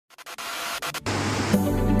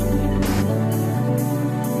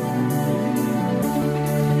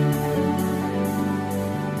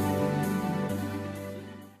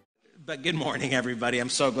But good morning, everybody. I'm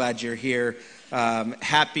so glad you're here.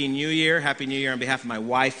 Happy New Year. Happy New Year on behalf of my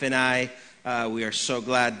wife and I. We are so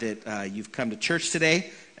glad that you've come to church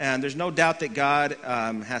today. And there's no doubt that God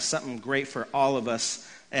has something great for all of us.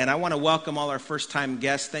 And I want to welcome all our first-time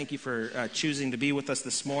guests. Thank you for choosing to be with us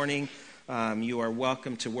this morning. You are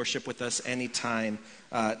welcome to worship with us anytime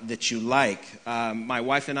that you like. My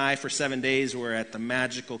wife and I, for 7 days, were at the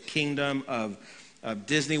magical kingdom of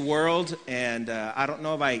Disney World. And I don't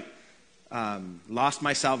know if I lost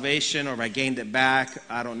my salvation or if I gained it back.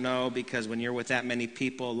 I don't know, because when you're with that many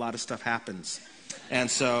people, a lot of stuff happens. And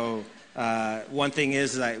so one thing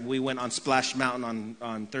is that we went on Splash Mountain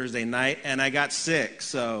on Thursday night, and I got sick.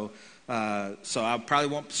 So I probably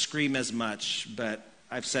won't scream as much, but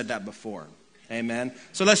I've said that before. Amen.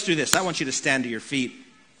 So let's do this. I want you to stand to your feet,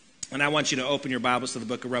 and I want you to open your Bibles to the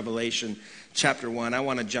book of Revelation, chapter 1. I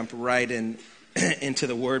want to jump right into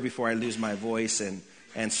the Word before I lose my voice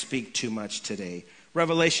and speak too much today.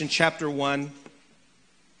 Revelation chapter 1,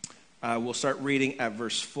 we'll start reading at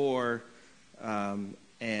verse 4.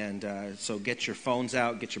 So get your phones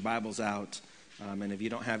out, get your Bibles out. And if you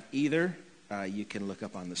don't have either, you can look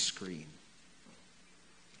up on the screen.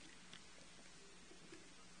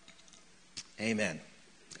 Amen.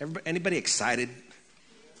 Anybody excited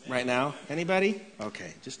right now? Anybody?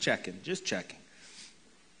 Okay, just checking.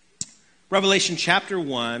 Revelation chapter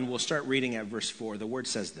 1, we'll start reading at verse 4. The word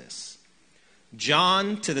says this: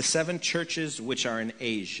 John, to the 7 churches which are in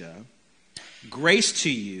Asia, grace to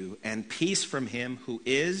you and peace from him who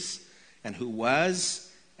is, and who was,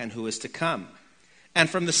 and who is to come, and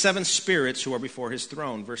from the 7 spirits who are before his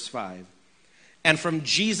throne. Verse 5. And from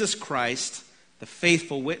Jesus Christ, the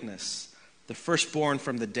faithful witness, the firstborn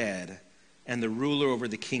from the dead, and the ruler over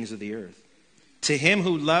the kings of the earth. To him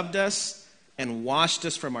who loved us and washed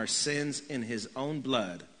us from our sins in his own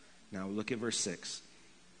blood. Now look at verse 6.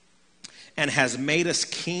 And has made us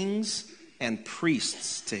kings and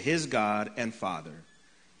priests to his God and Father.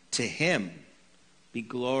 To him be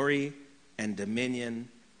glory and dominion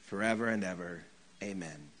forever and ever.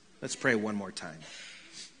 Amen. Let's pray one more time.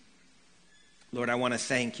 Lord, I want to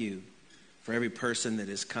thank you for every person that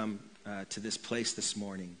has come to this place this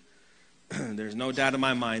morning. There's no doubt in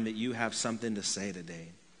my mind that you have something to say today.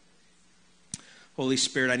 Holy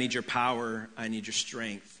Spirit, I need your power. I need your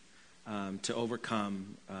strength to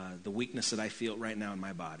overcome the weakness that I feel right now in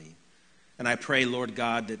my body. And I pray, Lord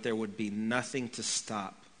God, that there would be nothing to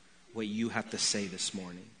stop what you have to say this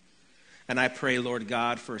morning. And I pray, Lord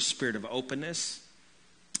God, for a spirit of openness.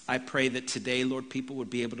 I pray that today, Lord, people would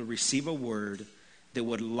be able to receive a word that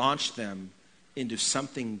would launch them into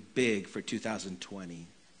something big for 2020.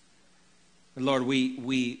 And Lord,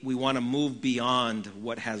 we want to move beyond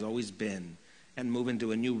what has always been and move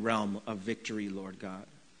into a new realm of victory, Lord God.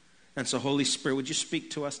 And so, Holy Spirit, would you speak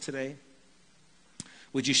to us today?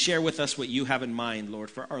 Would you share with us what you have in mind, Lord,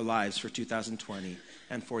 for our lives for 2020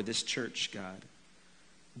 and for this church, God?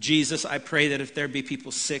 Jesus, I pray that if there be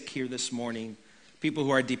people sick here this morning, people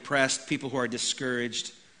who are depressed, people who are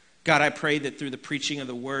discouraged, God, I pray that through the preaching of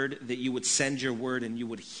the word, that you would send your word and you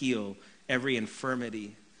would heal every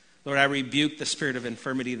infirmity. Lord, I rebuke the spirit of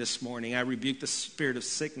infirmity this morning. I rebuke the spirit of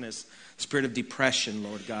sickness, spirit of depression,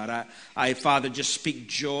 Lord God. I, Father, just speak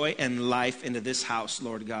joy and life into this house,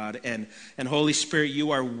 Lord God. And Holy Spirit,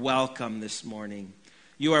 you are welcome this morning.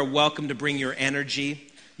 You are welcome to bring your energy.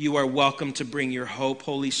 You are welcome to bring your hope,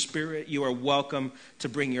 Holy Spirit. You are welcome to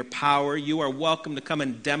bring your power. You are welcome to come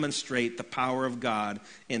and demonstrate the power of God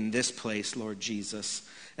in this place, Lord Jesus.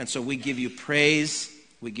 And so we give you praise,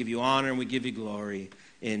 we give you honor, and we give you glory.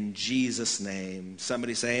 In Jesus' name.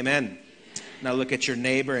 Somebody say amen. Now look at your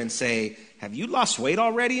neighbor and say, have you lost weight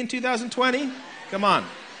already in 2020? Come on.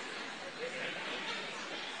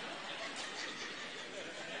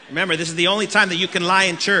 Remember, this is the only time that you can lie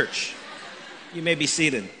in church. You may be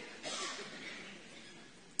seated.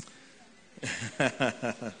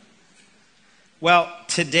 Well,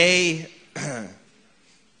 today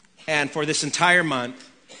and for this entire month,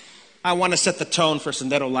 I want to set the tone for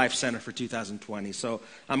Sendero Life Center for 2020. So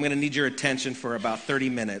I'm going to need your attention for about 30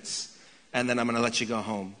 minutes, and then I'm going to let you go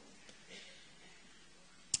home.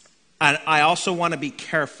 I also want to be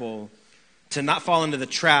careful to not fall into the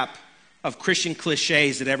trap of Christian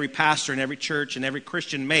cliches that every pastor and every church and every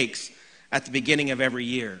Christian makes at the beginning of every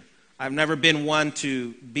year. I've never been one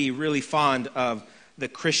to be really fond of the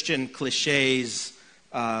Christian cliches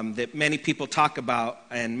that many people talk about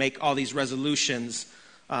and make all these resolutions.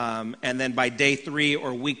 And then by day 3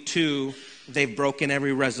 or week 2, they've broken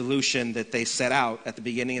every resolution that they set out at the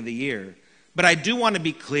beginning of the year. But I do want to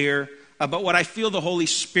be clear about what I feel the Holy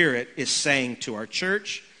Spirit is saying to our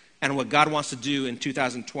church and what God wants to do in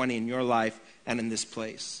 2020 in your life and in this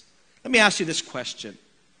place. Let me ask you this question.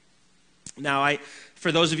 Now,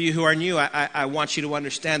 for those of you who are new, I want you to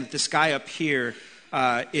understand that this guy up here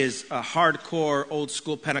is a hardcore,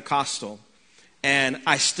 old-school Pentecostal, and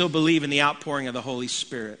I still believe in the outpouring of the Holy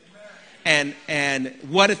Spirit. And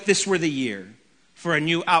what if this were the year for a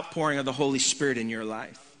new outpouring of the Holy Spirit in your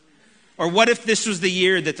life? Or what if this was the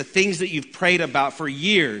year that the things that you've prayed about for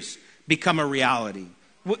years become a reality?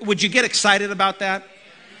 Would you get excited about that?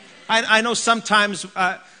 I know sometimes,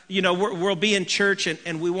 we'll be in church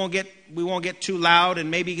and we won't get too loud,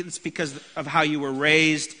 and maybe it's because of how you were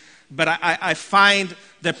raised. But I find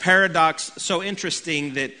the paradox so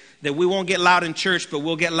interesting that we won't get loud in church, but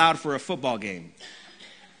we'll get loud for a football game.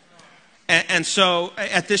 And so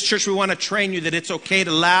at this church, we want to train you that it's okay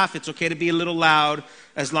to laugh, it's okay to be a little loud,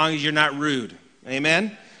 as long as you're not rude.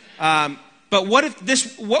 Amen? But what if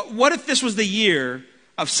this was the year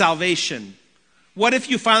of salvation? What if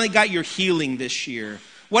you finally got your healing this year?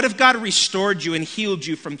 What if God restored you and healed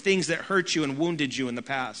you from things that hurt you and wounded you in the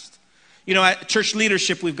past? At church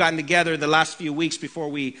leadership, we've gotten together the last few weeks before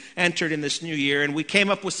we entered in this new year, and we came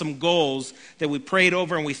up with some goals that we prayed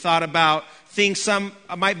over and we thought about things. Some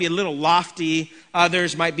might be a little lofty,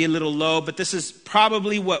 others might be a little low, but this is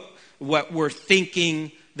probably what we're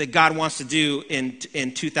thinking that God wants to do in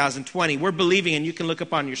 2020. We're believing, and you can look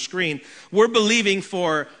up on your screen, we're believing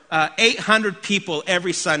for 800 people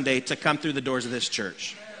every Sunday to come through the doors of this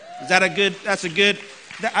church. Is that that's a good,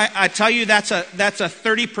 I tell you, that's a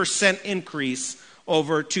 30% increase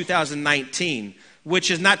over 2019, which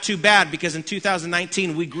is not too bad, because in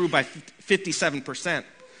 2019 we grew by 57%.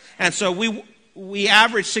 And so we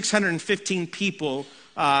averaged 615 people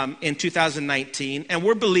in 2019, and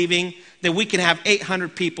we're believing that we can have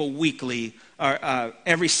 800 people weekly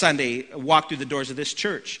every Sunday walk through the doors of this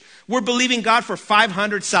church. We're believing God for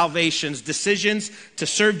 500 salvations, decisions to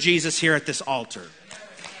serve Jesus here at this altar.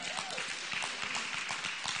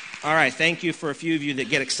 All right, thank you for a few of you that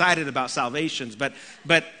get excited about salvations, but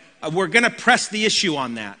we're going to press the issue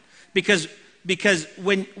on that, because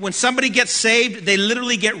when somebody gets saved, they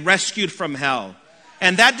literally get rescued from hell.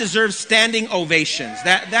 And that deserves standing ovations.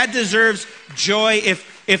 That deserves joy.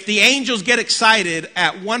 If the angels get excited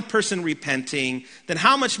at one person repenting, then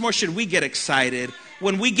how much more should we get excited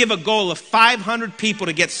when we give a goal of 500 people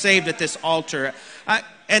to get saved at this altar?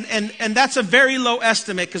 And that's a very low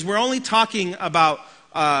estimate, because we're only talking about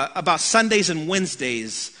Sundays and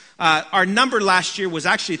Wednesdays. Our number last year was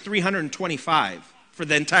actually 325 for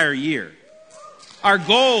the entire year. Our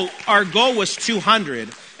goal was 200,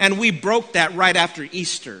 and we broke that right after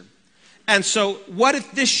Easter. And so what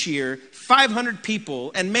if this year 500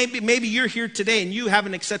 people, and maybe you're here today and you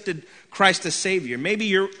haven't accepted Christ as Savior. Maybe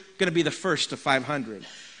you're going to be the first of 500.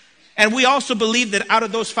 And we also believe that out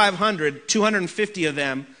of those 500, 250 of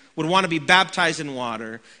them would want to be baptized in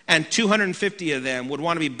water, and 250 of them would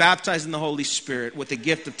want to be baptized in the Holy Spirit with the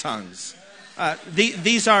gift of tongues.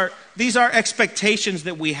 These are expectations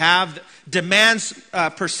that we have, demands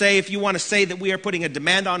per se, if you want to say that we are putting a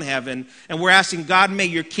demand on heaven, and we're asking God, may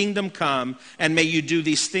your kingdom come, and may you do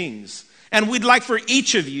these things. And we'd like for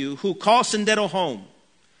each of you who call Sendero home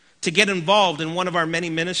to get involved in one of our many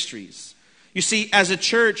ministries. You see, as a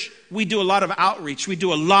church, we do a lot of outreach. We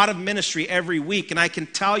do a lot of ministry every week. And I can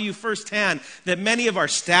tell you firsthand that many of our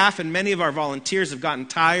staff and many of our volunteers have gotten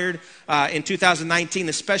tired in 2019,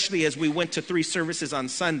 especially as we went to 3 services on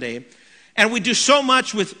Sunday. And we do so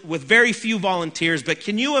much with very few volunteers. But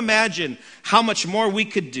can you imagine how much more we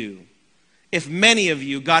could do if many of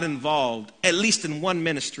you got involved, at least in one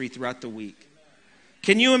ministry throughout the week?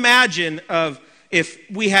 Can you imagine if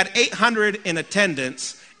we had 800 in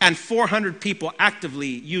attendance and 400 people actively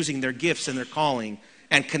using their gifts and their calling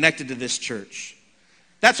and connected to this church?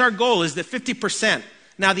 That's our goal, is that 50%.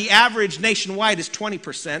 Now, the average nationwide is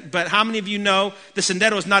 20%, but how many of you know the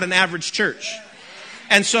Sendero is not an average church?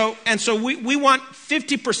 And so we want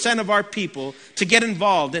 50% of our people to get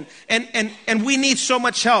involved. And we need so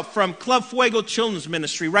much help from Club Fuego Children's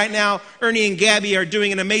Ministry. Right now, Ernie and Gabby are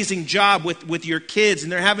doing an amazing job with your kids,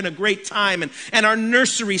 and they're having a great time. And our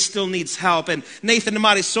nursery still needs help. And Nathan and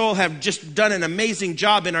Marisol have just done an amazing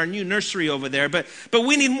job in our new nursery over there. But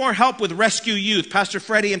we need more help with Rescue Youth. Pastor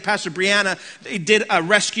Freddie and Pastor Brianna, they did a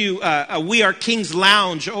rescue, a We Are Kings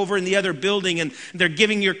lounge over in the other building, and they're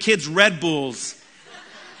giving your kids Red Bulls.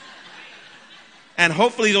 And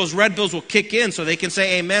hopefully those Red Bulls will kick in so they can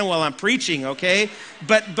say amen while I'm preaching, okay?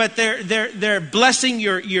 But they're blessing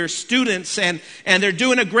your students, and they're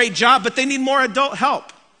doing a great job, but they need more adult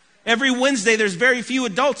help. Every Wednesday, there's very few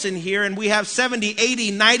adults in here, and we have 70,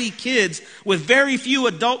 80, 90 kids with very few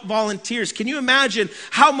adult volunteers. Can you imagine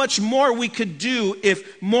how much more we could do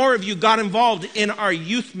if more of you got involved in our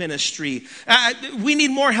youth ministry? We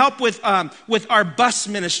need more help with our bus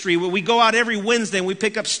ministry, where we go out every Wednesday and we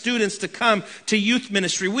pick up students to come to youth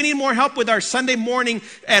ministry. We need more help with our Sunday morning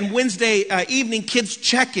and Wednesday evening kids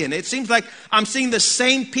check-in. It seems like I'm seeing the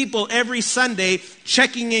same people every Sunday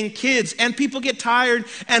checking in kids, and people get tired,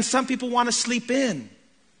 and some people want to sleep in.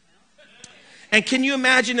 And can you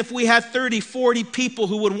imagine if we had 30, 40 people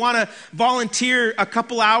who would want to volunteer a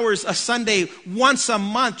couple hours a Sunday once a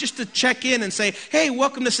month just to check in and say, hey,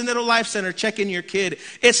 welcome to Sonetto Life Center, check in your kid.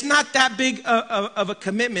 It's not that big of a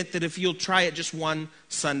commitment that if you'll try it just one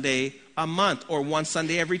Sunday a month or one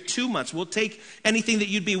Sunday every 2 months. We'll take anything that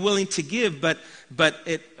you'd be willing to give, but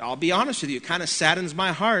I'll be honest with you, it kind of saddens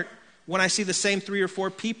my heart when I see the same 3 or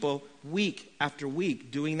 4 people week after week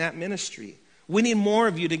doing that ministry. We need more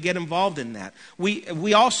of you to get involved in that.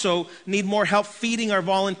 We also need more help feeding our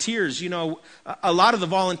volunteers. You know, a lot of the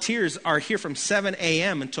volunteers are here from 7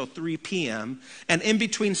 a.m. until 3 p.m. And in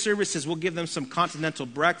between services, we'll give them some continental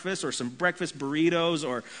breakfast or some breakfast burritos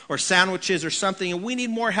or sandwiches or something. And we need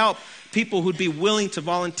more help. People who'd be willing to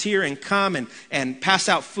volunteer and come and pass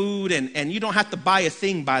out food. And you don't have to buy a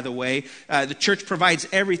thing, by the way. The church provides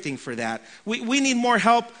everything for that. We need more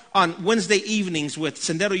help on Wednesday evenings with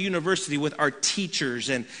Sonetto University with our teachers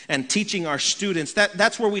and teaching our students.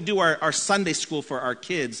 That's where we do our Sunday school for our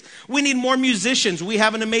kids. We need more musicians. We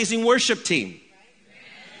have an amazing worship team.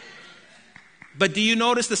 But do you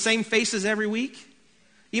notice the same faces every week?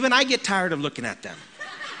 Even I get tired of looking at them.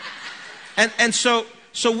 And so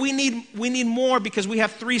we need more because we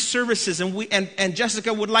have 3 services and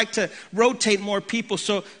Jessica would like to rotate more people.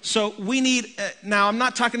 So we need now I'm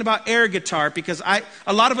not talking about air guitar because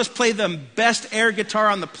a lot of us play the best air guitar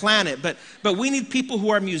on the planet, but we need people who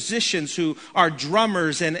are musicians, who are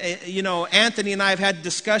drummers, and you know, Anthony and I have had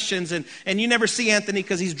discussions, and you never see Anthony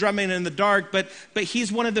because he's drumming in the dark, but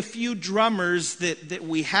he's one of the few drummers that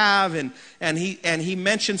we have, and he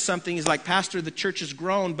mentioned something. He's like, Pastor, the church has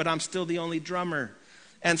grown, but I'm still the only drummer.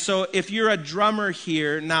 And so if you're a drummer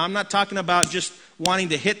here, now I'm not talking about just wanting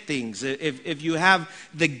to hit things. If you have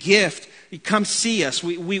the gift, come see us.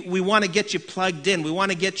 We want to get you plugged in. We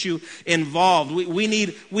want to get you involved. We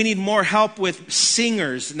need more help with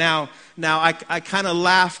singers. Now I kind of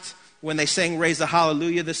laughed when they sang Raise the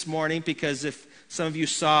Hallelujah this morning, because if some of you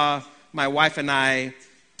saw my wife and I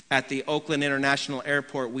at the Oakland International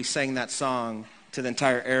Airport, we sang that song to the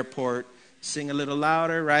entire airport. Sing a little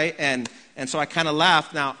louder, right? And so I kind of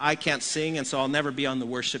laughed. Now, I can't sing, and so I'll never be on the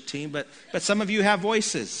worship team. But some of you have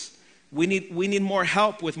voices. We need more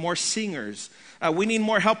help with more singers. We need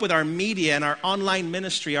more help with our media and our online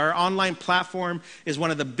ministry. Our online platform is one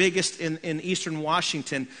of the biggest in Eastern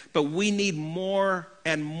Washington. But we need more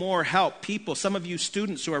and more help. People, some of you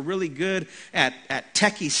students who are really good at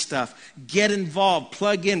techie stuff, get involved,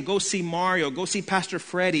 plug in, go see Mario, go see Pastor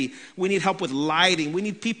Freddie. We need help with lighting. We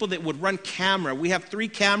need people that would run camera. We have 3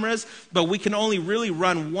 cameras, but we can only really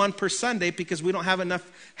run 1 per Sunday because we don't have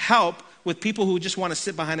enough help with people who just want to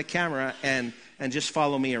sit behind a camera and just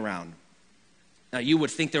follow me around. Now, you would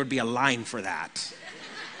think there would be a line for that,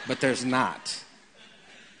 but there's not.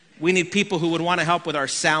 We need people who would want to help with our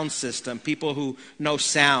sound system, people who know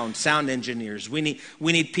sound engineers. We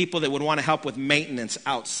need people that would want to help with maintenance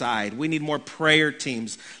outside. We need more prayer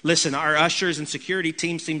teams. Listen, our ushers and security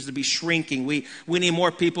team seems to be shrinking. We need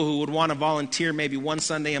more people who would want to volunteer maybe one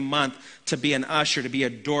Sunday a month to be an usher, to be a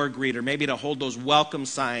door greeter, maybe to hold those welcome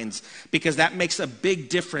signs, because that makes a big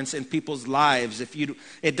difference in people's lives.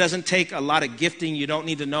 It doesn't take a lot of gifting. You don't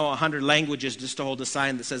need to know 100 languages just to hold a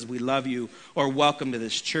sign that says we love you or welcome to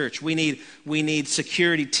this church. We need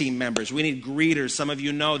security team members. We need greeters. Some of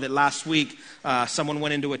you know that last week someone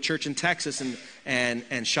went into a church in Texas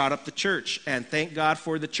and shot up the church. And thank God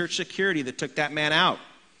for the church security that took that man out.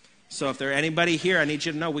 So if there's anybody here, I need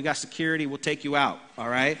you to know we got security. We'll take you out. All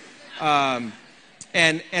right.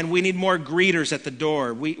 And we need more greeters at the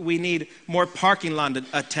door. We need more parking lot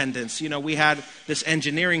attendants. You know, we had this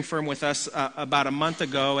engineering firm with us about a month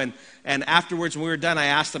ago, and afterwards when we were done, I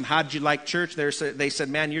asked them, how did you like church? They said,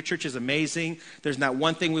 man, your church is amazing. There's not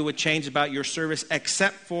one thing we would change about your service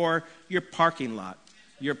except for your parking lot.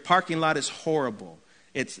 Your parking lot is horrible.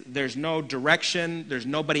 There's no direction. There's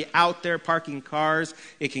nobody out there parking cars.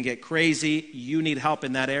 It can get crazy. You need help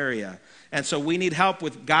in that area. And so we need help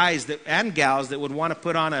with guys and gals that would want to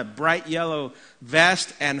put on a bright yellow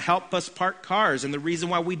vest and help us park cars. And the reason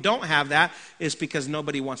why we don't have that is because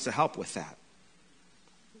nobody wants to help with that.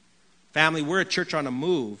 Family, we're a church on a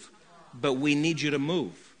move, but we need you to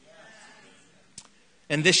move.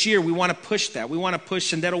 And this year, we want to push that. We want to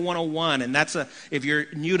push Sendero 101. And if you're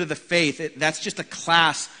new to the faith, that's just a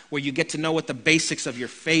class where you get to know what the basics of your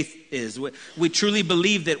faith is. We truly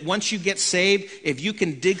believe that once you get saved, if you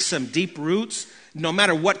can dig some deep roots, no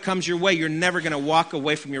matter what comes your way, you're never going to walk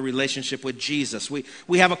away from your relationship with Jesus. We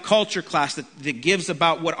have a culture class that gives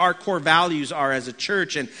about what our core values are as a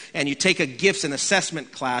church, and you take a gifts and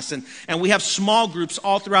assessment class. And we have small groups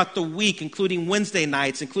all throughout the week, including Wednesday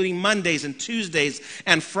nights, including Mondays and Tuesdays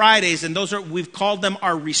and Fridays. And we've called them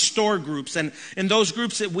our restore groups. And in those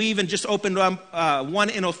groups that we even just opened one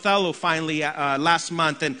in Othello finally last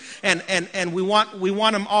month. And we want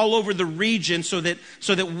them all over the region so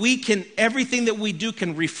that we can, everything that we do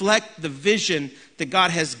can reflect the vision that God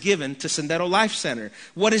has given to Sendero Life Center.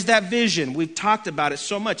 What is that vision? We've talked about it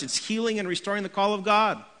so much. It's healing and restoring the call of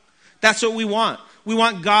God. That's what we want. We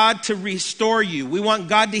want God to restore you. We want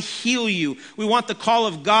God to heal you. We want the call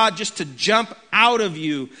of God just to jump out of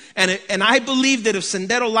you. And I believe that if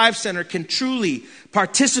Sendero Life Center can truly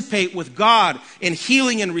participate with God in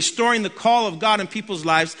healing and restoring the call of God in people's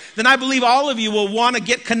lives, then I believe all of you will want to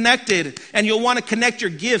get connected, and you'll want to connect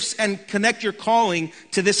your gifts and connect your calling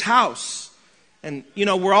to this house. And,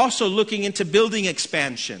 we're also looking into building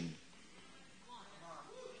expansion.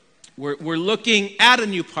 We're looking at a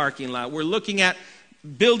new parking lot. We're looking at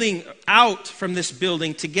building out from this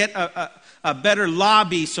building to get a better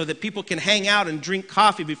lobby so that people can hang out and drink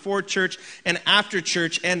coffee before church and after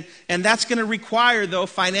church. And that's going to require, though,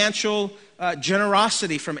 financial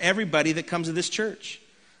generosity from everybody that comes to this church.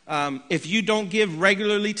 If you don't give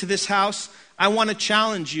regularly to this house, I want to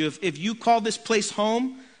challenge you. If you call this place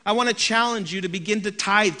home, I want to challenge you to begin to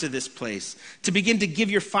tithe to this place, to begin to give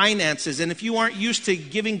your finances. And if you aren't used to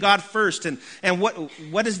giving God first, and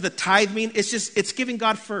what does the tithe mean? It's giving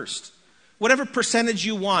God first. Whatever percentage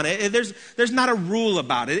you want. There's not a rule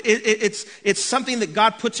about it. It's something that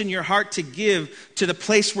God puts in your heart to give to the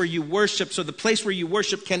place where you worship, so the place where you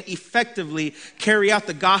worship can effectively carry out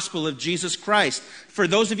the gospel of Jesus Christ. For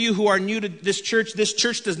those of you who are new to this church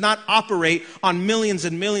does not operate on millions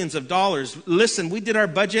and millions of dollars. Listen, we did our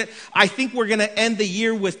budget. I think we're going to end the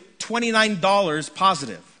year with $29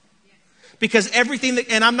 positive. Because everything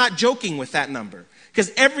and I'm not joking with that number,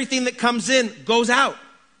 because everything that comes in goes out.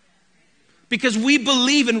 Because we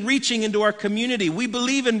believe in reaching into our community. We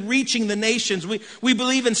believe in reaching the nations. We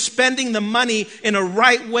believe in spending the money in a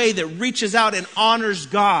right way that reaches out and honors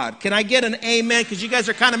God. Can I get an amen? Because you guys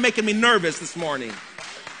are kind of making me nervous this morning.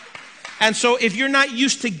 And so if you're not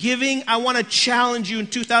used to giving, I want to challenge you in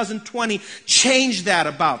 2020, change that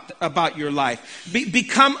about your life.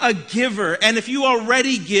 Become a giver. And if you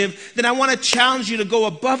already give, then I want to challenge you to go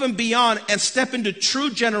above and beyond and step into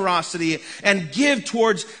true generosity and give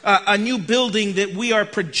towards a new building that we are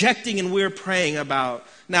projecting and we're praying about.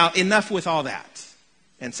 Now, enough with all that.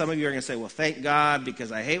 And some of you are going to say, well, thank God,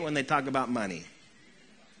 because I hate when they talk about money.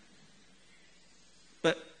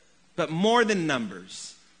 But more than numbers,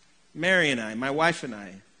 Mary and I, my wife and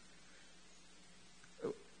I,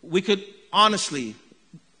 we could honestly,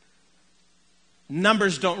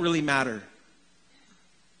 numbers don't really matter.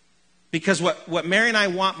 Because what Mary and I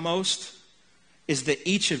want most is that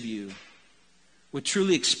each of you would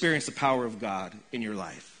truly experience the power of God in your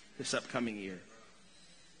life this upcoming year.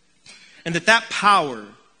 And that power,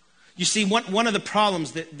 you see, one of the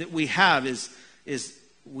problems that we have is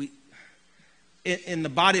we in the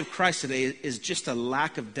body of Christ today is just a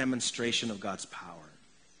lack of demonstration of God's power.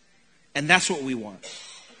 And that's what we want.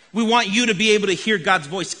 We want you to be able to hear God's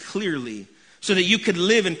voice clearly so that you could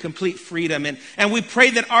live in complete freedom. And we pray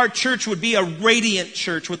that our church would be a radiant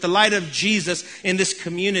church with the light of Jesus in this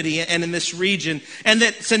community and in this region. And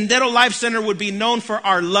that Sendero Life Center would be known for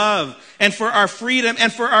our love and for our freedom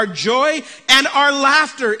and for our joy and our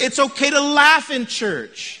laughter. It's okay to laugh in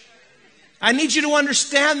church. I need you to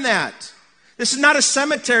understand that. This is not a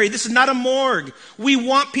cemetery. This is not a morgue. We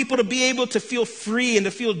want people to be able to feel free and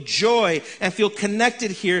to feel joy and feel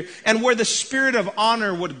connected here, and where the spirit of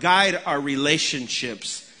honor would guide our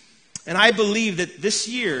relationships. And I believe that this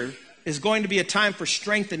year is going to be a time for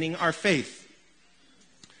strengthening our faith.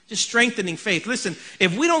 Just strengthening faith. Listen,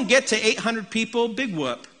 if we don't get to 800 people, big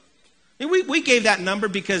whoop. I mean, we gave that number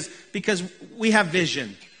because we have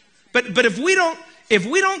vision. But if we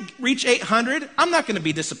don't reach 800, I'm not going to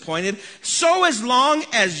be disappointed. So as long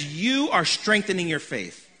as you are strengthening your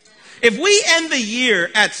faith. If we end the year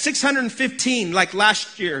at 615 like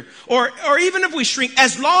last year, or even if we shrink,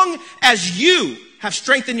 as long as you have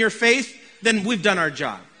strengthened your faith, then we've done our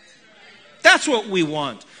job. That's what we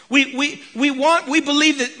want. We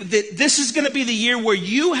believe that this is going to be the year where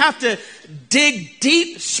you have to dig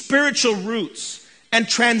deep spiritual roots and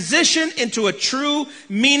transition into a true,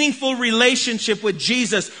 meaningful relationship with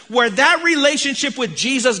Jesus, where that relationship with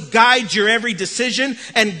Jesus guides your every decision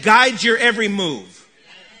and guides your every move.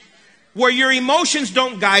 Where your emotions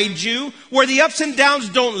don't guide you, where the ups and downs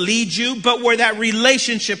don't lead you, but where that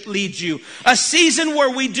relationship leads you. A season where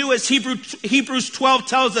we do as Hebrews 12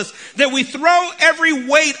 tells us, that we throw every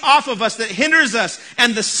weight off of us that hinders us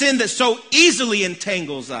and the sin that so easily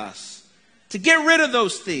entangles us. To get rid of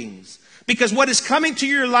those things. Because what is coming to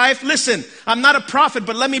your life, listen, I'm not a prophet,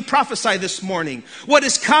 but let me prophesy this morning. What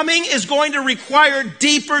is coming is going to require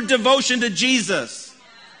deeper devotion to Jesus.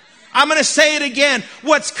 I'm going to say it again.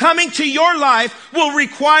 What's coming to your life will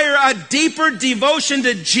require a deeper devotion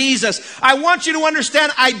to Jesus. I want you to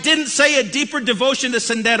understand, I didn't say a deeper devotion to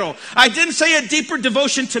Sendero. I didn't say a deeper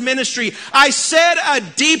devotion to ministry. I said a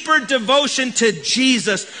deeper devotion to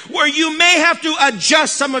Jesus, where you may have to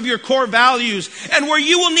adjust some of your core values and where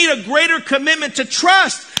you will need a greater commitment to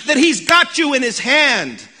trust that He's got you in His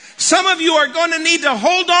hand. Some of you are going to need to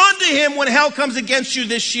hold on to Him when hell comes against you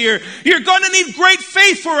this year. You're going to need great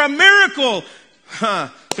faith for a miracle.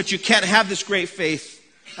 But you can't have this great faith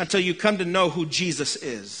until you come to know who Jesus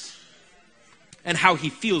is and how He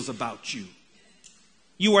feels about you.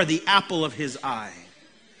 You are the apple of His eye.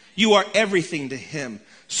 You are everything to Him.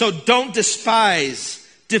 So don't despise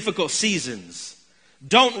difficult seasons.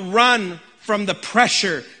 Don't run from the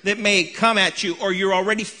pressure that may come at you, or you're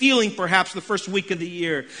already feeling perhaps the first week of the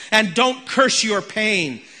year. And don't curse your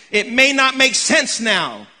pain. It may not make sense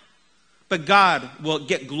now, but God will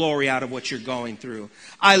get glory out of what you're going through.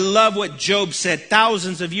 I love what Job said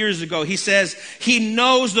thousands of years ago. He says, He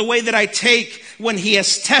knows the way that I take. When He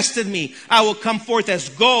has tested me, I will come forth as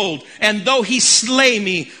gold. And though He slay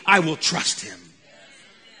me, I will trust Him.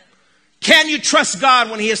 Can you trust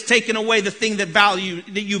God when He has taken away the thing that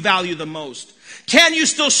you value the most? Can you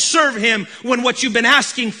still serve Him when what you've been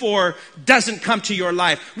asking for doesn't come to your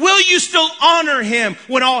life? Will you still honor Him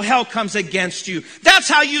when all hell comes against you? That's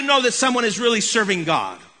how you know that someone is really serving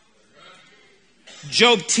God.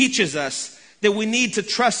 Job teaches us that we need to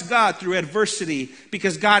trust God through adversity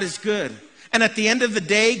because God is good. And at the end of the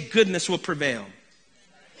day, goodness will prevail.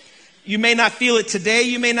 You may not feel it today.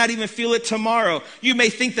 You may not even feel it tomorrow. You may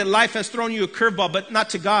think that life has thrown you a curveball, but not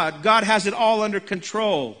to God. God has it all under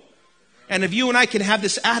control. And if you and I can have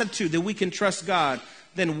this attitude that we can trust God,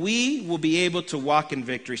 then we will be able to walk in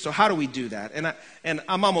victory. So how do we do that? And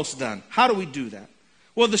I'm almost done. How do we do that?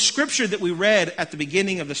 Well, the scripture that we read at the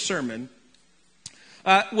beginning of the sermon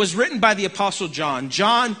was written by the Apostle John.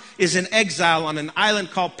 John is in exile on an island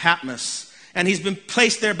called Patmos. And he's been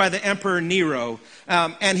placed there by the Emperor Nero.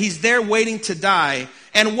 And he's there waiting to die.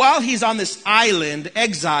 And while he's on this island,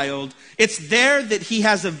 exiled, it's there that he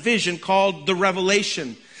has a vision called the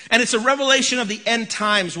Revelation. And it's a revelation of the end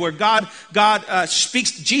times where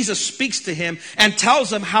Jesus speaks to him and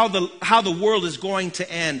tells him how the world is going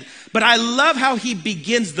to end. But I love how he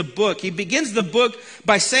begins the book. He begins the book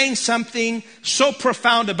by saying something so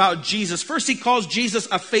profound about Jesus. First, he calls Jesus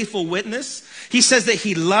a faithful witness. He says that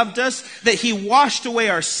He loved us, that He washed away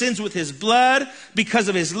our sins with His blood because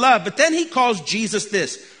of His love. But then he calls Jesus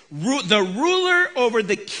this, the ruler over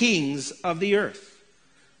the kings of the earth.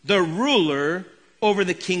 The ruler over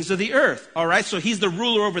the kings of the earth. All right, so He's the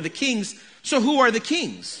ruler over the kings. So who are the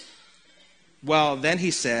kings? Well, then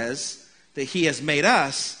he says that He has made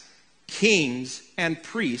us kings and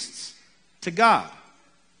priests to God.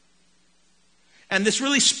 And this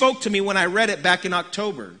really spoke to me when I read it back in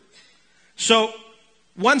October. So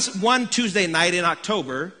one Tuesday night in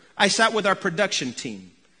October, I sat with our production team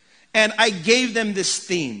and I gave them this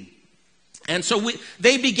theme. And so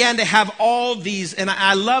they began to have all these, and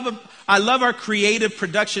I love our creative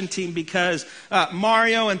production team because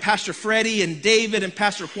Mario and Pastor Freddie and David and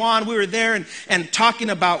Pastor Juan, we were there and talking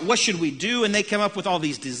about what should we do, and they came up with all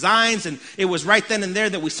these designs, and it was right then and there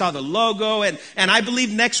that we saw the logo, and I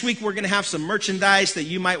believe next week we're going to have some merchandise that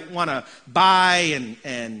you might want to buy,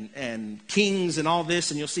 and kings and all this,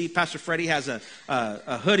 and you'll see Pastor Freddie has a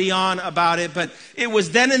hoodie on about it, but it was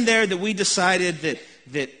then and there that we decided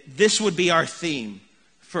that this would be our theme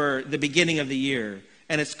for the beginning of the year.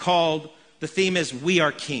 And it's called, the theme is We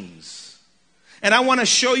Are Kings. And I want to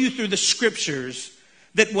show you through the scriptures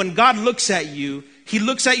that when God looks at you, He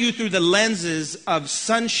looks at you through the lenses of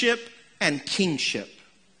sonship and kingship.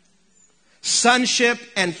 Sonship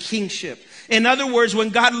and kingship. In other words, when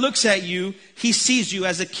God looks at you, He sees you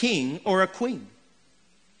as a king or a queen.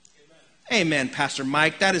 Amen, Pastor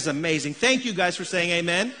Mike. That is amazing. Thank you guys for saying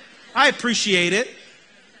amen. I appreciate it.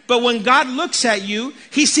 But when God looks at you,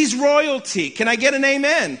 He sees royalty. Can I get an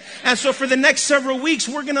amen? And so for the next several weeks,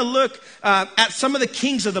 we're going to look at some of the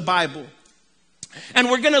kings of the Bible. And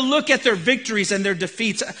we're going to look at their victories and their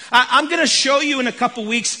defeats. I'm going to show you in a couple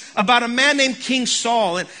weeks about a man named King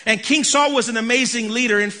Saul. And King Saul was an amazing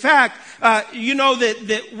leader. In fact, you know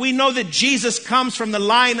that we know that Jesus comes from the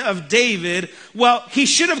line of David. Well, he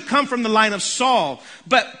should have come from the line of Saul.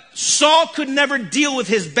 But Saul could never deal with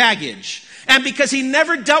his baggage. And because he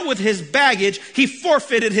never dealt with his baggage, he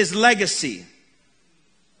forfeited his legacy.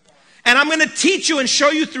 And I'm going to teach you and show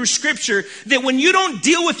you through Scripture that when you don't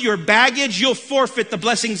deal with your baggage, you'll forfeit the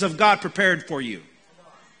blessings of God prepared for you.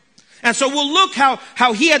 And so we'll look how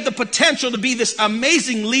he had the potential to be this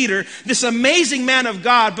amazing leader, this amazing man of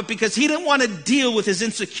God, but because he didn't want to deal with his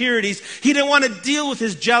insecurities, he didn't want to deal with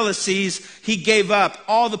his jealousies, he gave up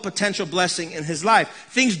all the potential blessing in his life.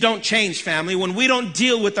 Things don't change, family. When we don't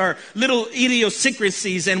deal with our little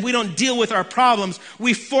idiosyncrasies and we don't deal with our problems,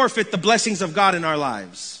 we forfeit the blessings of God in our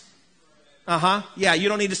lives. Yeah, you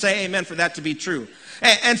don't need to say amen for that to be true.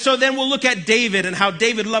 And so then we'll look at David and how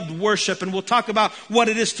David loved worship, and we'll talk about what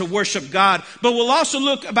it is to worship God. But we'll also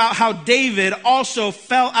look about how David also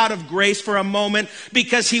fell out of grace for a moment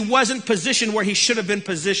because he wasn't positioned where he should have been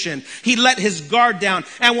positioned. He let his guard down.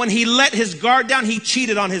 And when he let his guard down, he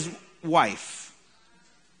cheated on his wife.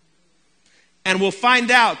 And we'll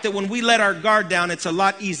find out that when we let our guard down, it's a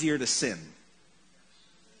lot easier to sin.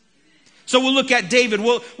 So we'll look at David.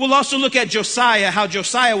 We'll also look at Josiah, how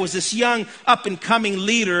Josiah was this young up-and-coming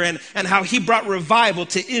leader and how he brought revival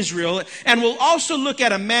to Israel. And we'll also look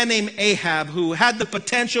at a man named Ahab who had the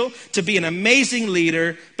potential to be an amazing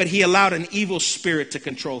leader, but he allowed an evil spirit to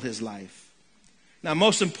control his life. Now,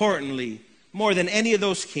 most importantly, more than any of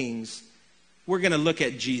those kings, we're going to look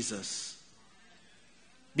at Jesus.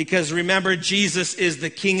 Because remember, Jesus is the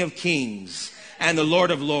King of Kings and the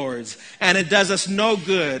Lord of Lords. And it does us no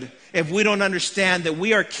good if we don't understand that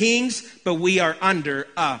we are kings, but we are under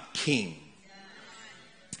a king.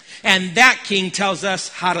 And that king tells us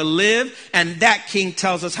how to live, and that king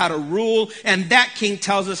tells us how to rule, and that king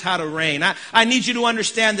tells us how to reign. I need you to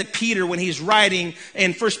understand that Peter, when he's writing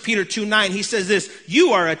in 1 Peter 2:9, he says this: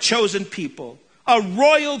 you are a chosen people, a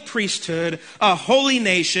royal priesthood, a holy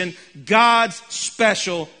nation, God's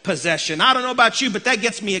special possession. I don't know about you, but that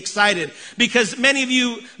gets me excited because many of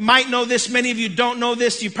you might know this, many of you don't know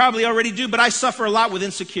this, you probably already do, but I suffer a lot with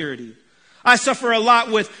insecurity. I suffer a lot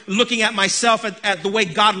with looking at myself at the way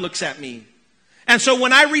God looks at me. And so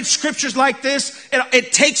when I read scriptures like this,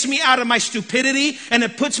 it takes me out of my stupidity and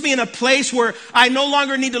it puts me in a place where I no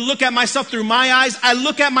longer need to look at myself through my eyes. I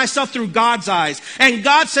look at myself through God's eyes. And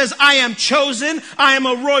God says, I am chosen. I am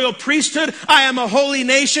a royal priesthood. I am a holy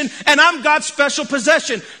nation. And I'm God's special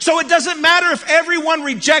possession. So it doesn't matter if everyone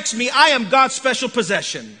rejects me. I am God's special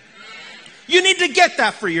possession. You need to get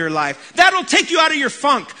that for your life. That'll take you out of your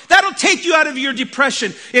funk. That'll take you out of your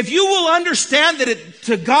depression. If you will understand that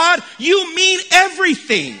to God, you mean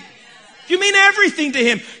everything. You mean everything to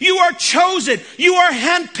Him. You are chosen. You are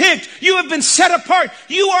handpicked. You have been set apart.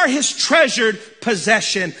 You are His treasured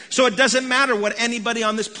possession. So it doesn't matter what anybody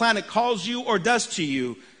on this planet calls you or does to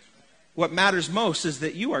you. What matters most is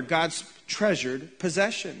that you are God's treasured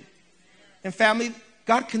possession. And family,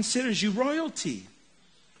 God considers you royalty.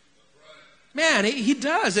 Man, He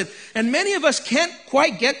does. And many of us can't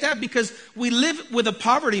quite get that because we live with a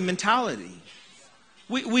poverty mentality.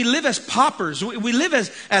 We live as paupers. We live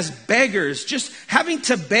as beggars, just having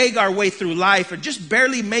to beg our way through life and just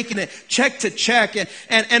barely making it check to check.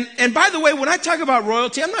 And by the way, when I talk about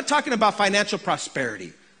royalty, I'm not talking about financial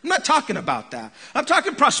prosperity. I'm not talking about that. I'm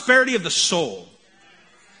talking prosperity of the soul.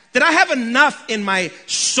 That I have enough in my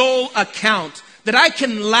soul account that I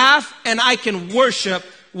can laugh and I can worship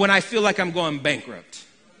when I feel like I'm going bankrupt.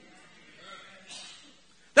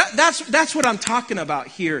 That's what I'm talking about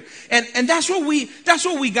here. And that's what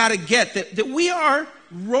we got to get, that we are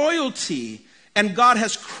royalty and God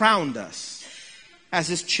has crowned us as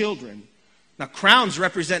His children. Now, crowns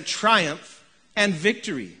represent triumph and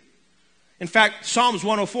victory. In fact, Psalms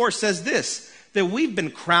 104 says this, that we've been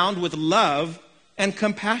crowned with love and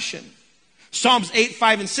compassion. Psalms 8,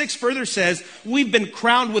 5, and 6 further says, we've been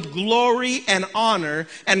crowned with glory and honor,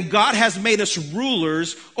 and God has made us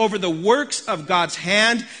rulers over the works of God's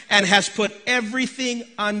hand and has put everything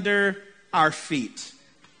under our feet.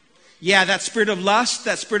 Yeah, that spirit of lust,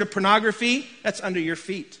 that spirit of pornography, that's under your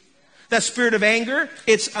feet. That spirit of anger,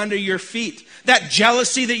 it's under your feet. That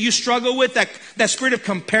jealousy that you struggle with, that spirit of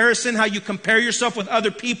comparison, how you compare yourself with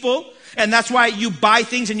other people, and that's why you buy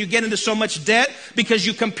things and you get into so much debt because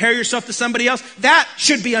you compare yourself to somebody else. That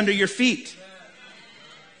should be under your feet.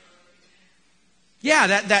 Yeah,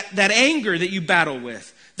 that anger that you battle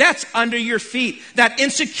with, that's under your feet. That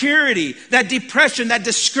insecurity, that depression, that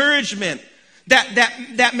discouragement,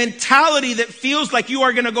 That mentality that feels like you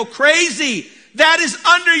are going to go crazy, that is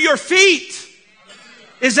under your feet.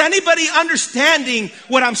 Is anybody understanding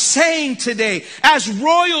what I'm saying today? As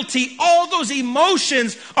royalty, all those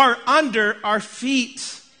emotions are under our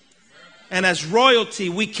feet. And as royalty,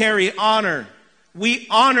 we carry honor. We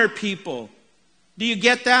honor people. Do you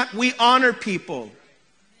get that? We honor people.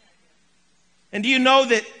 And do you know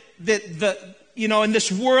that in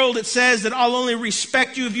this world it says that I'll only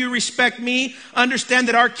respect you if you respect me? Understand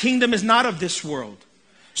that our kingdom is not of this world.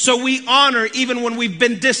 So we honor even when we've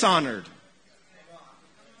been dishonored.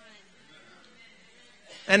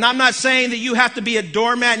 And I'm not saying that you have to be a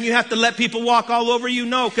doormat and you have to let people walk all over you.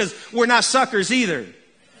 No, because we're not suckers either.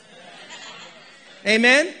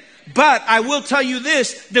 Amen? But I will tell you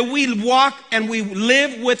this, that we walk and we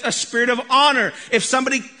live with a spirit of honor. If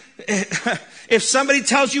somebody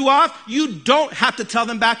tells you off, you don't have to tell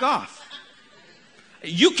them back off.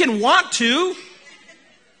 You can want to.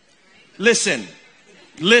 Listen.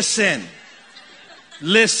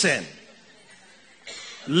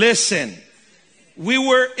 We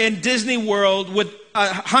were in Disney World with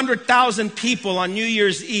 100,000 people on New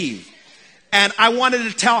Year's Eve. And I wanted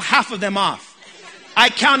to tell half of them off. I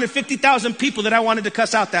counted 50,000 people that I wanted to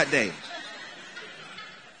cuss out that day.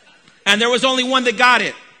 And there was only one that got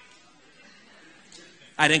it.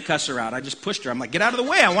 I didn't cuss her out. I just pushed her. I'm like, get out of the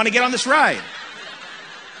way. I want to get on this ride.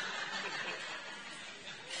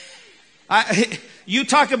 You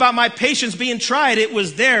talk about my patience being tried. It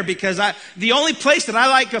was there because the only place that I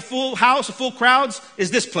like a full house, full crowds,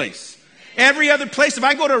 is this place. Every other place, if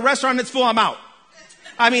I go to a restaurant and it's full, I'm out.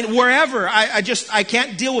 I mean, wherever. I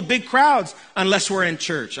can't deal with big crowds unless we're in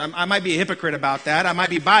church. I might be a hypocrite about that. I might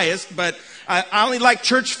be biased, but I only like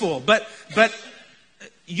church full. But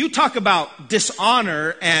you talk about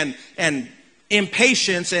dishonor and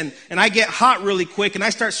impatience, and I get hot really quick, and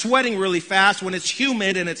I start sweating really fast when it's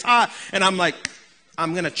humid and it's hot, and I'm like,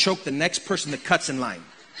 I'm going to choke the next person that cuts in line.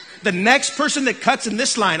 The next person that cuts in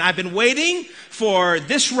this line, I've been waiting for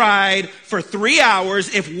this ride for 3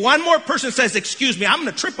 hours. If one more person says, excuse me, I'm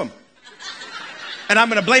going to trip them. And I'm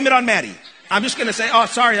going to blame it on Maddie. I'm just going to say, oh,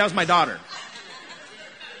 sorry, that was my daughter.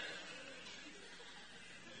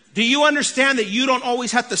 Do you understand that you don't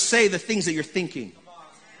always have to say the things that you're thinking?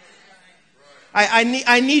 I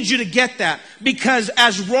need you to get that, because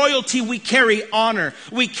as royalty we carry honor,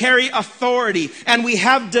 we carry authority, and we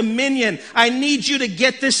have dominion. I need you to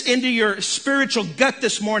get this into your spiritual gut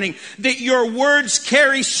this morning, that your words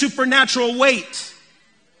carry supernatural weight.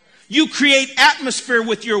 You create atmosphere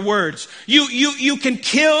with your words. You can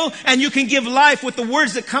kill and you can give life with the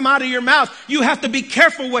words that come out of your mouth. You have to be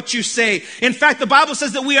careful what you say. In fact, the Bible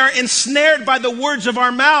says that we are ensnared by the words of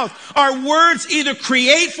our mouth. Our words either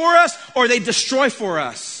create for us or they destroy for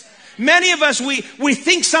us. Many of us, we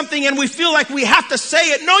think something and we feel like we have to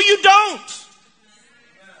say it. No, you don't.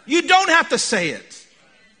 You don't have to say it.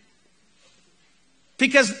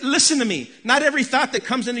 Because listen to me, not every thought that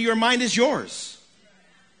comes into your mind is yours.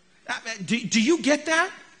 Do you get that?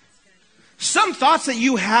 Some thoughts that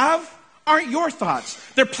you have aren't your thoughts.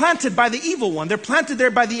 They're planted by the evil one. They're planted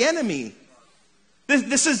there by the enemy.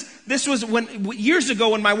 This was years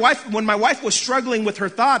ago when my wife was struggling with her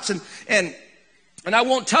thoughts, and I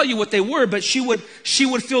won't tell you what they were, but she would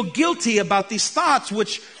feel guilty about these thoughts,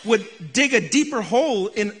 which would dig a deeper hole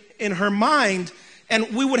in her mind,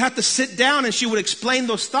 and we would have to sit down and she would explain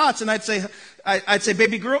those thoughts, and I'd say,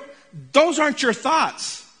 baby girl, those aren't your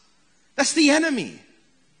thoughts. That's the enemy.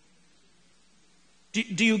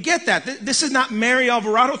 Do you get that? This is not Mary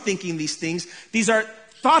Alvarado thinking these things. These are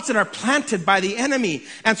thoughts that are planted by the enemy.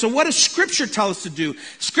 And so what does Scripture tell us to do?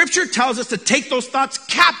 Scripture tells us to take those thoughts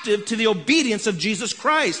captive to the obedience of Jesus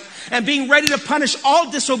Christ and being ready to punish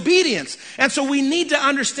all disobedience. And so we need to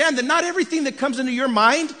understand that not everything that comes into your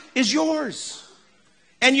mind is yours.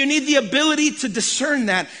 And you need the ability to discern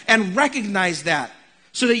that and recognize that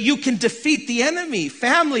so that you can defeat the enemy.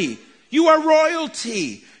 Family, you are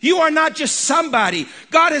royalty. You are not just somebody.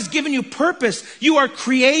 God has given you purpose. You are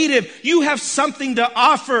creative. You have something to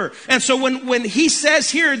offer. And so when he says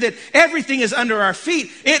here that everything is under our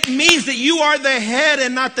feet, it means that you are the head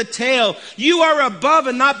and not the tail. You are above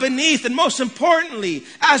and not beneath. And most importantly,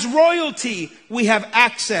 as royalty, we have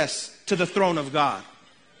access to the throne of God.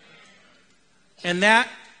 And that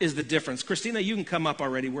is the difference. Christina, you can come up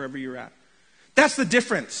already wherever you're at. That's the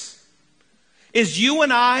difference. Is you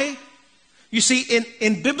and I... You see,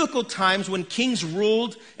 in biblical times when kings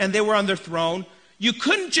ruled and they were on their throne, you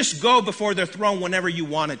couldn't just go before their throne whenever you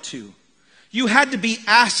wanted to. You had to be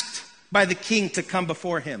asked by the king to come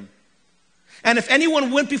before him. And if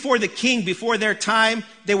anyone went before the king before their time,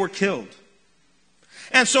 they were killed.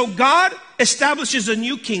 And so God establishes a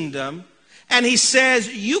new kingdom, and he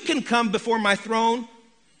says, you can come before my throne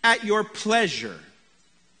at your pleasure.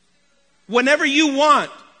 Whenever you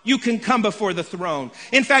want, you can come before the throne.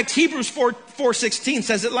 In fact, Hebrews 4:16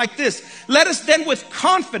 says it like this: let us then with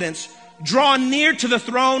confidence draw near to the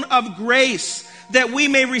throne of grace, that we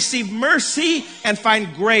may receive mercy and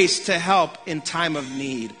find grace to help in time of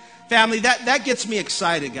need. Family, that gets me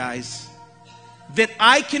excited, guys. That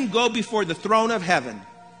I can go before the throne of heaven.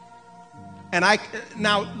 And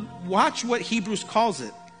now watch what Hebrews calls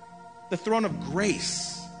it. The throne of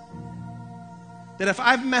grace. That if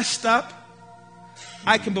I've messed up,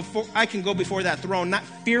 I can go before that throne, not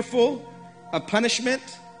fearful of punishment,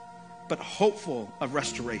 but hopeful of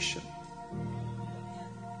restoration.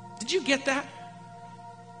 Did you get that?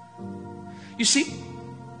 You see,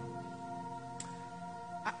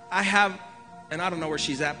 I have, and I don't know where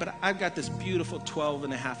she's at, but I've got this beautiful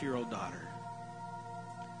 12-and-a-half-year-old daughter.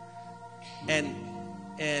 And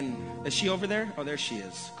is she over there? Oh, there she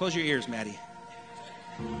is. Close your ears, Maddie.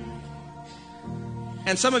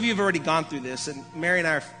 And some of you have already gone through this, and Mary and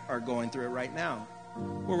I are going through it right now,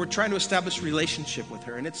 where we're trying to establish a relationship with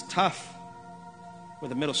her, and it's tough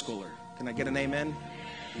with a middle schooler. Can I get an amen?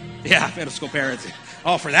 Yeah, middle school parenting.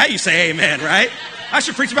 Oh, for that you say amen, right? I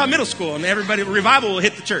should preach about middle school, and everybody, revival will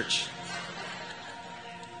hit the church.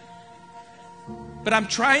 But I'm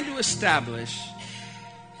trying to establish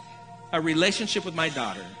a relationship with my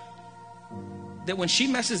daughter that when she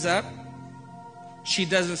messes up, she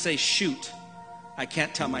doesn't say, shoot, I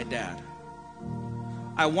can't tell my dad.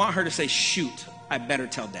 I want her to say, shoot, I better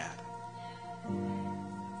tell dad.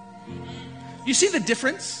 You see the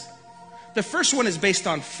difference? The first one is based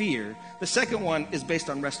on fear. The second one is based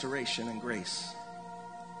on restoration and grace.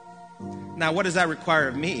 Now, what does that require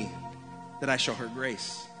of me? That I show her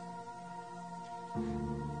grace.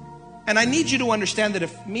 And I need you to understand that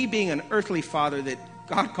if me being an earthly father that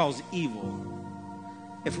God calls evil,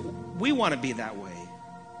 if we want to be that way,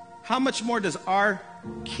 how much more does our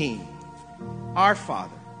King, our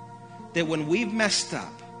Father, that when we've messed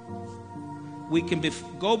up, we can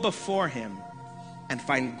go before him and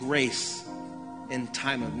find grace in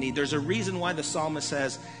time of need. There's a reason why the psalmist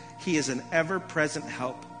says he is an ever-present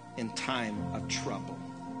help in time of trouble.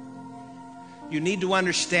 You need to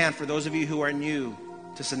understand, for those of you who are new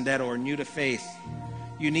to Sendero or new to faith,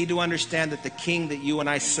 you need to understand that the King that you and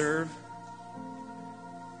I serve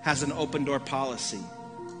has an open door policy.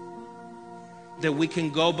 That we can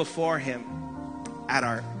go before him at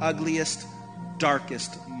our ugliest,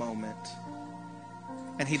 darkest moment.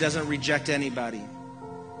 And he doesn't reject anybody.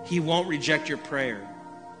 He won't reject your prayer.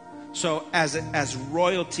 So as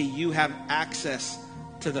royalty, you have access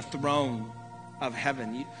to the throne of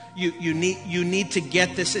heaven. You need to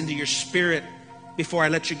get this into your spirit before I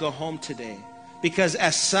let you go home today. Because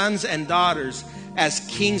as sons and daughters, as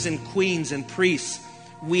kings and queens and priests,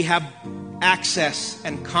 we have access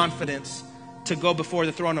and confidence to go before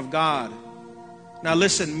the throne of God. Now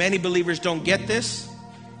listen, many believers don't get this.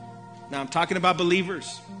 Now I'm talking about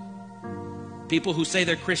believers. People who say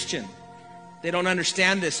they're Christian. They don't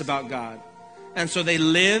understand this about God. And so they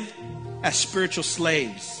live as spiritual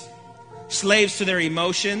slaves. Slaves to their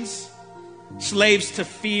emotions. Slaves to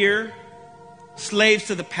fear. Slaves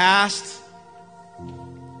to the past.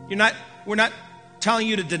 We're not telling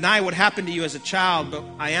you to deny what happened to you as a child, but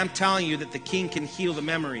I am telling you that the King can heal the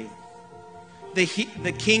memory. The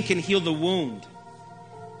King can heal the wound.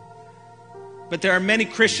 But there are many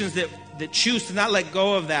Christians that choose to not let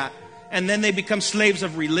go of that. And then they become slaves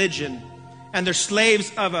of religion. And they're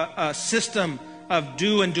slaves of a system of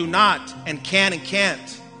do and do not, and can and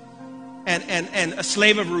can't. And a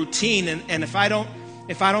slave of routine. And if I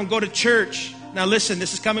don't go to church, now listen,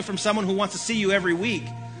 this is coming from someone who wants to see you every week.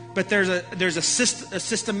 But there's a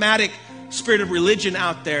systematic spirit of religion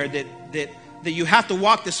out there that you have to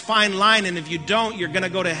walk this fine line, and if you don't, you're going to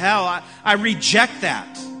go to hell. I reject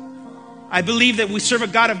that. I believe that we serve a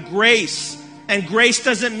God of grace, and grace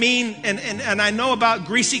doesn't mean, and I know about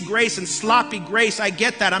greasy grace and sloppy grace. I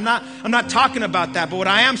get that. I'm not talking about that. But what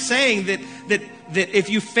I am saying that if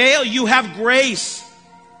you fail, you have grace.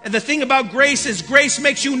 And the thing about grace is grace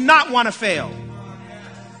makes you not want to fail.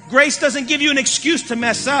 Grace doesn't give you an excuse to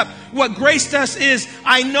mess up. What grace does is,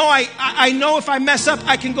 I know if I mess up,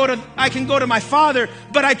 I can go to my Father,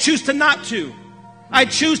 but I choose to not to. I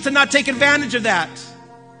choose to not take advantage of that.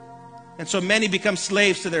 And so many become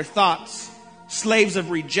slaves to their thoughts, slaves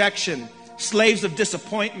of rejection, slaves of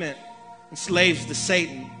disappointment, and slaves to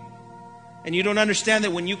Satan. And you don't understand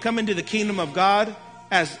that when you come into the kingdom of God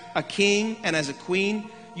as a king and as a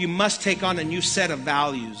queen, you must take on a new set of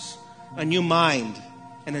values, a new mind,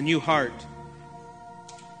 and a new heart.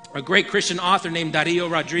 A great Christian author named Dario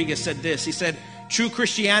Rodriguez said this. He said, true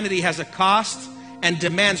Christianity has a cost and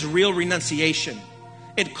demands real renunciation.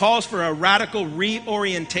 It calls for a radical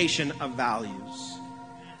reorientation of values.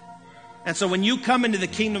 And so when you come into the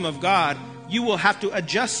kingdom of God, you will have to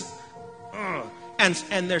adjust.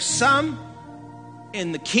 And there's some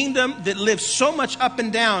in the kingdom that live so much up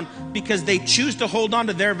and down because they choose to hold on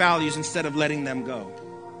to their values instead of letting them go.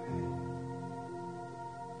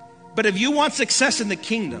 But if you want success in the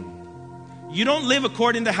kingdom, you don't live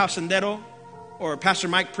according to how Sendero or Pastor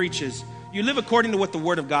Mike preaches. You live according to what the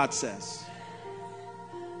Word of God says.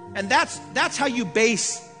 And that's how you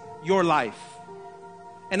base your life.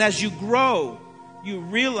 And as you grow, you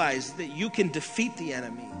realize that you can defeat the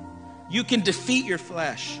enemy. You can defeat your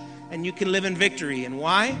flesh. And you can live in victory. And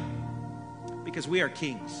why? Because we are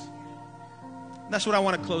kings. And that's what I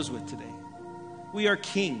want to close with today. We are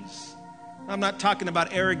kings. I'm not talking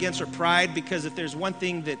about arrogance or pride, because if there's one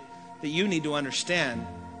thing that you need to understand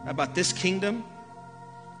about this kingdom,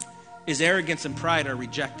 is arrogance and pride are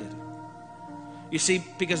rejected. You see,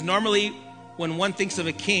 because normally when one thinks of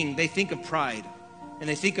a king, they think of pride and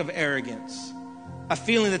they think of arrogance, a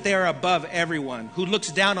feeling that they are above everyone, who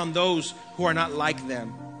looks down on those who are not like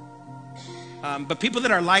them. But people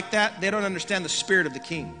that are like that, they don't understand the spirit of the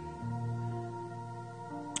king.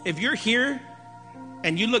 If you're here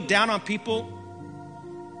and you look down on people,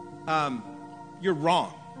 you're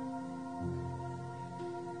wrong.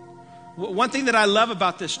 One thing that I love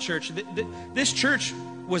about this church, this church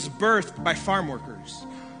was birthed by farm workers,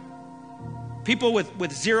 people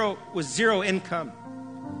with zero income,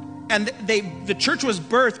 and the church was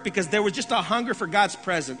birthed because there was just a hunger for God's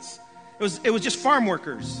presence. It was just farm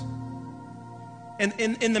workers, and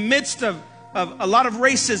in the midst of a lot of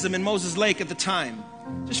racism in Moses Lake at the time,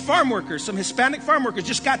 just farm workers, some Hispanic farm workers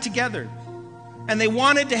just got together, and they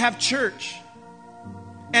wanted to have church,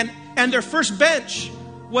 and their first bench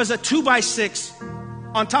was a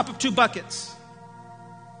 2x6 on top of 2 buckets.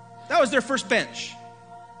 That was their first bench.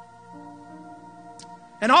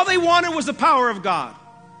 And all they wanted was the power of God.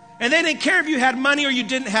 And they didn't care if you had money or you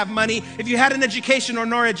didn't have money, if you had an education or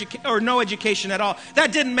no education at all.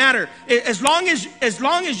 That didn't matter. As long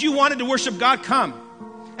as you wanted to worship God, come.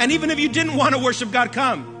 And even if you didn't want to worship God,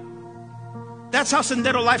 come. That's how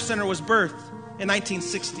Sendero Life Center was birthed in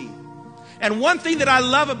 1960. And one thing that I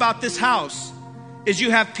love about this house is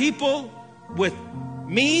you have people with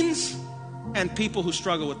means and people who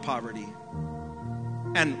struggle with poverty.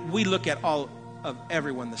 And we look at all of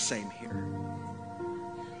everyone the same here.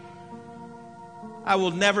 I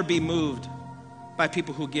will never be moved by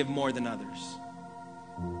people who give more than others.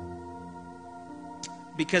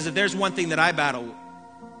 Because if there's one thing that I battle,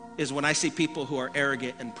 is when I see people who are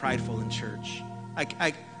arrogant and prideful in church.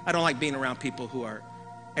 I don't like being around people who are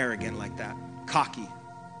arrogant like that, cocky.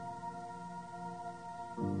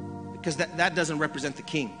 Because that doesn't represent the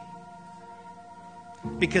king.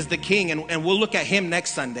 Because the king, and we'll look at him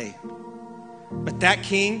next Sunday, but that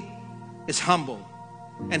king is humble,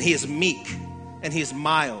 and he is meek, and he is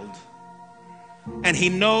mild, and he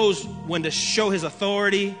knows when to show his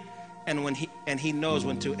authority, and he knows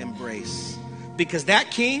when to embrace. Because that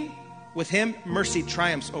king, with him, mercy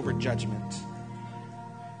triumphs over judgment.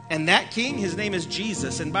 And that king, his name is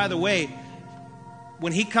Jesus. And by the way,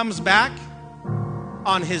 when he comes back,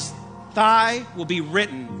 on his thigh will be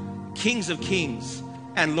written, Kings of Kings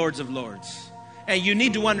and Lords of Lords. And you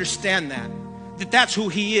need to understand that that's who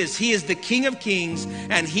he is. He is the King of Kings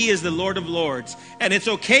and he is the Lord of Lords. And it's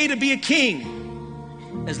okay to be a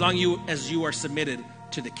king as long as you are submitted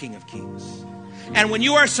to the King of Kings. And when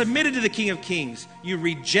you are submitted to the King of Kings, you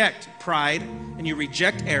reject pride and you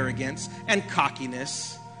reject arrogance and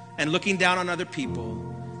cockiness and looking down on other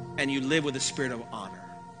people, and you live with a spirit of honor.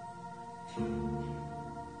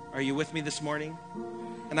 Are you with me this morning?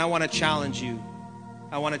 And I want to challenge you.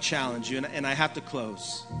 And I have to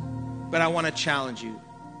close. But I want to challenge you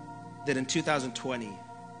that in 2020,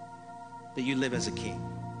 that you live as a king.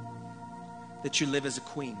 That you live as a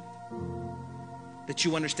queen. That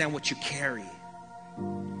you understand what you carry.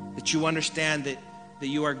 That you understand that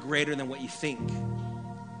you are greater than what you think.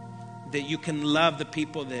 That you can love the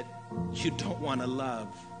people that you don't want to love.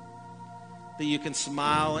 That you can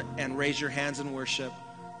smile and raise your hands in worship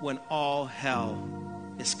when all hell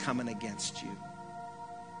is coming against you.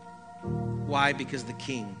 Why? Because the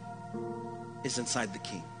king is inside the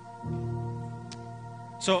king.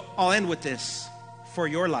 So I'll end with this. For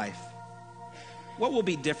your life, what will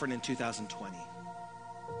be different in 2020?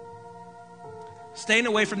 Staying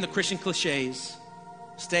away from the Christian cliches,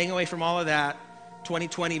 staying away from all of that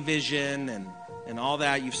 2020 vision and all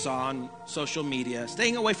that you saw on social media,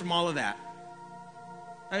 staying away from all of that.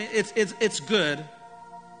 I mean, it's good,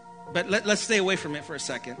 but let's stay away from it for a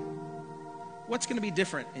second. What's going to be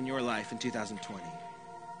different in your life in 2020?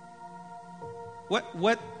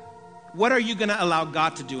 What are you going to allow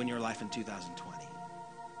God to do in your life in 2020?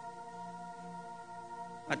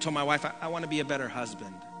 I told my wife, I want to be a better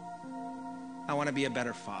husband. I want to be a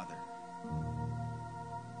better father.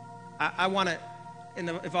 I want to, and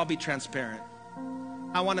if I'll be transparent,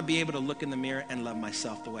 I want to be able to look in the mirror and love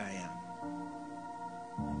myself the way I am.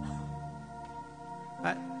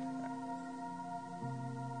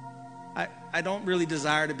 I don't really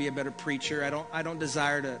desire to be a better preacher. I don't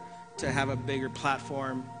desire to have a bigger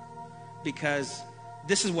platform, because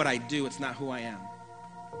this is what I do. It's not who I am.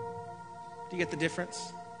 Do you get the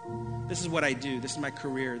difference? This is what I do. This is my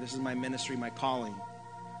career. This is my ministry, my calling.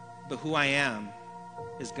 But who I am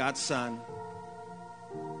is God's son,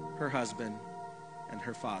 her husband, and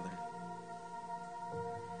her father.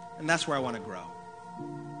 And that's where I want to grow.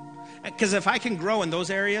 Because if I can grow in those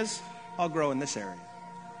areas, I'll grow in this area.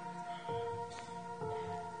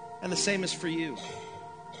 And the same is for you.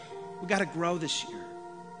 We got to grow this year.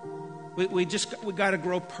 We got to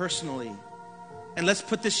grow personally. And let's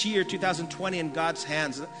put this year, 2020, in God's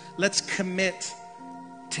hands. Let's commit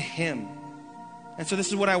to Him. And so this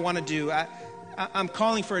is what I want to do. I'm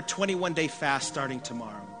calling for a 21-day fast starting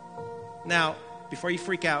tomorrow. Now, before you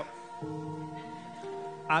freak out,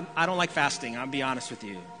 I don't like fasting. I'll be honest with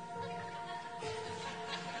you.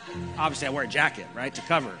 Obviously, I wear a jacket, right, to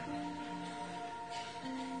cover.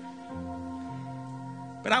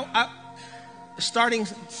 But starting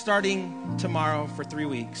tomorrow for 3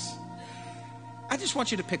 weeks, I just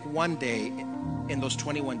want you to pick one day in those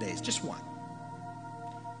 21 days, just one,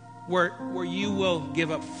 where you will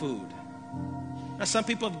give up food. Now, some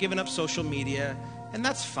people have given up social media, and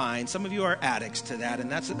that's fine. Some of you are addicts to that,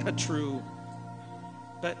 and that's a true.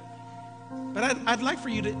 But I'd like for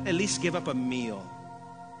you to at least give up a meal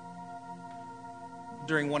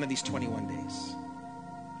during one of these 21 days.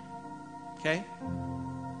 Okay?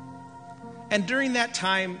 And during that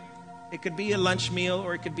time, it could be a lunch meal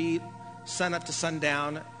or it could be sun up to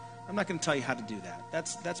sundown. I'm not going to tell you how to do that.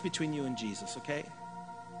 That's between you and Jesus, okay?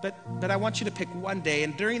 But I want you to pick one day,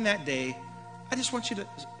 and during that day, I just want you to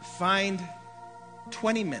find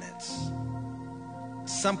 20 minutes,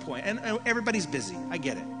 some point. And everybody's busy, I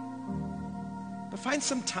get it. But find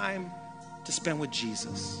some time to spend with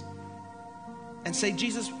Jesus. And say,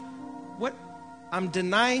 Jesus, I'm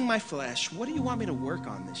denying my flesh. What do you want me to work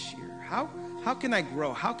on this year? How can I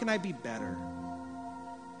grow? How can I be better?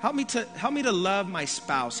 Help me to love my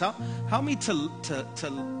spouse. Help me to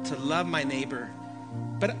love my neighbor.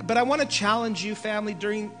 But I want to challenge you, family,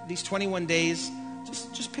 during these 21 days.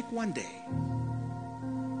 Just pick one day.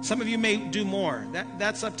 Some of you may do more.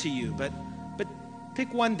 That's up to you. But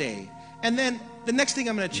pick one day. And then the next thing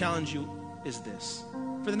I'm going to challenge you is this.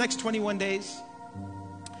 For the next 21 days,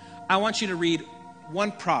 I want you to read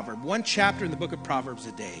one proverb, one chapter in the book of Proverbs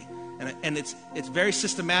a day. And it's very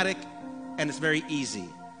systematic and it's very easy.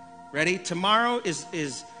 Ready? Tomorrow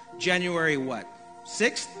is January what?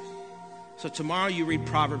 6th? So tomorrow you read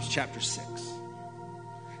Proverbs chapter 6.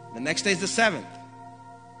 The next day is the 7th.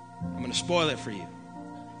 I'm going to spoil it for you.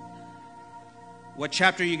 What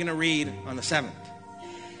chapter are you going to read on the 7th?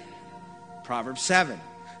 Proverbs 7.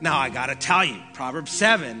 Now I got to tell you, Proverbs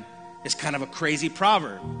 7 is kind of a crazy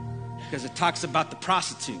proverb because it talks about the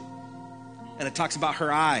prostitute and it talks about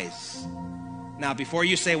her eyes. Now, before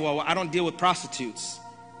you say, well, I don't deal with prostitutes,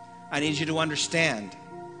 I need you to understand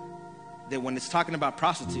that when it's talking about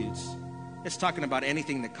prostitutes, it's talking about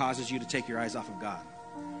anything that causes you to take your eyes off of God.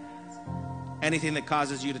 Anything that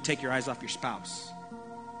causes you to take your eyes off your spouse.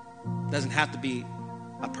 It doesn't have to be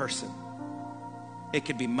a person. It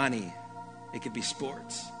could be money. It could be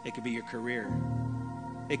sports. It could be your career.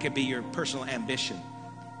 It could be your personal ambition.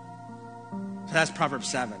 So that's Proverbs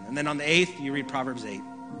 7. And then on the 8th, you read Proverbs 8.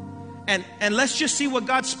 And let's just see what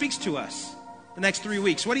God speaks to us the next 3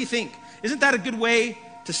 weeks. What do you think? Isn't that a good way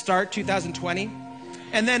to start 2020?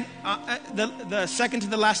 And then the second to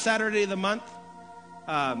the last Saturday of the month,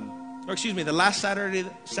 the last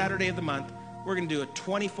Saturday of the month, we're going to do a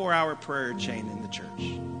 24-hour prayer chain in the church.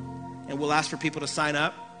 And we'll ask for people to sign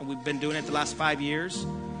up. And we've been doing it the last 5 years,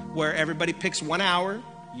 where everybody picks 1 hour.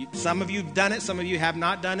 Some of you have done it, some of you have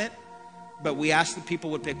not done it. But we asked that people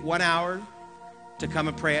would pick 1 hour to come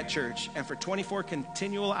and pray at church. And for 24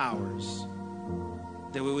 continual hours,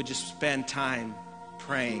 that we would just spend time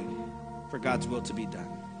praying for God's will to be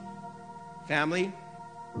done. Family,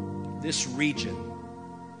 this region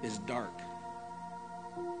is dark.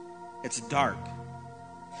 It's dark.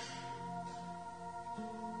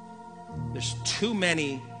 There's too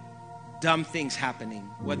many dumb things happening,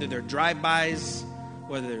 whether they're drive-bys,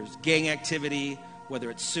 whether there's gang activity, whether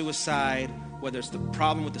it's suicide, whether it's the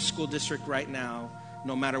problem with the school district right now,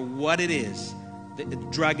 no matter what it is, the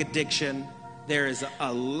drug addiction, there is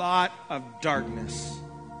a lot of darkness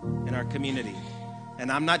in our community.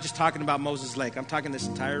 And I'm not just talking about Moses Lake. I'm talking this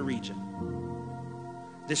entire region.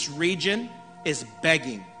 This region is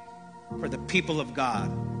begging for the people of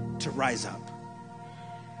God to rise up.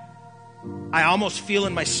 I almost feel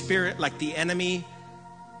in my spirit like the enemy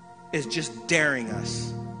is just daring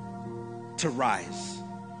us to rise,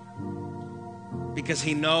 because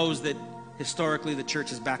he knows that historically the church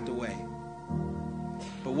has backed away.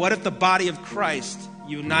 But what if the body of Christ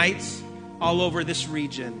unites all over this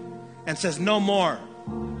region and says, no more.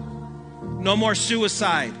 No more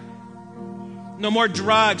suicide. No more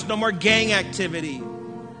drugs. No more gang activity.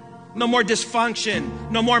 No more dysfunction.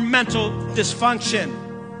 No more mental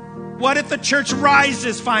dysfunction. What if the church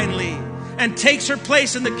rises finally and takes her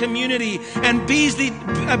place in the community and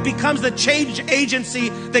becomes the change agency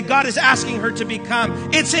that God is asking her to become?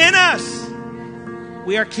 It's in us.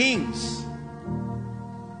 We are kings.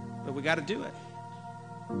 But we got to do it.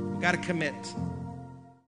 We got to commit.